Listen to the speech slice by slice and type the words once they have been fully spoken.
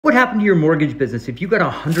would happen to your mortgage business if you got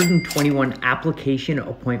 121 application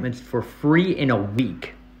appointments for free in a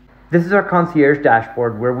week? This is our concierge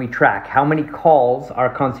dashboard where we track how many calls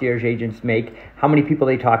our concierge agents make, how many people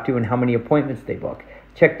they talk to, and how many appointments they book.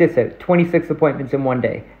 Check this out, 26 appointments in one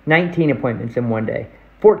day, 19 appointments in one day,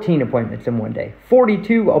 14 appointments in one day,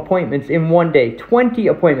 42 appointments in one day, 20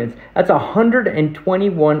 appointments. That's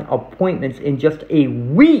 121 appointments in just a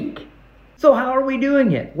week. So how are we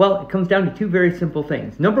doing it? Well, it comes down to two very simple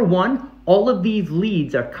things. Number one, all of these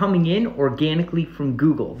leads are coming in organically from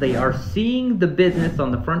Google. They are seeing the business on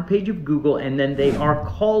the front page of Google, and then they are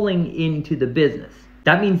calling into the business.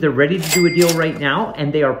 That means they're ready to do a deal right now,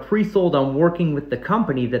 and they are pre-sold on working with the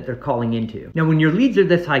company that they're calling into. Now, when your leads are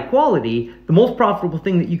this high quality, the most profitable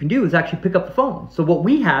thing that you can do is actually pick up the phone. So what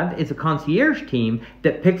we have is a concierge team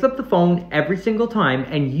that picks up the phone every single time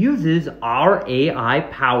and uses our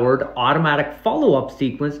AI-powered automatic follow-up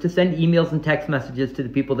sequence to send emails and text messages to the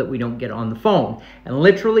people that we don't get on the phone. And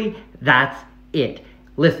literally, that's it.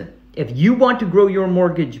 Listen. If you want to grow your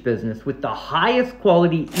mortgage business with the highest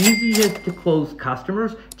quality, easiest to close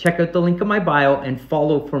customers, check out the link in my bio and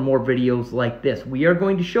follow for more videos like this. We are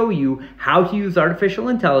going to show you how to use artificial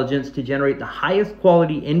intelligence to generate the highest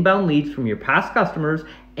quality inbound leads from your past customers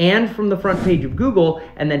and from the front page of Google,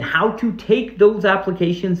 and then how to take those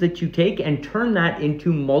applications that you take and turn that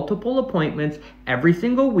into multiple appointments every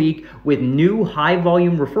single week with new high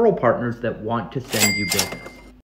volume referral partners that want to send you business.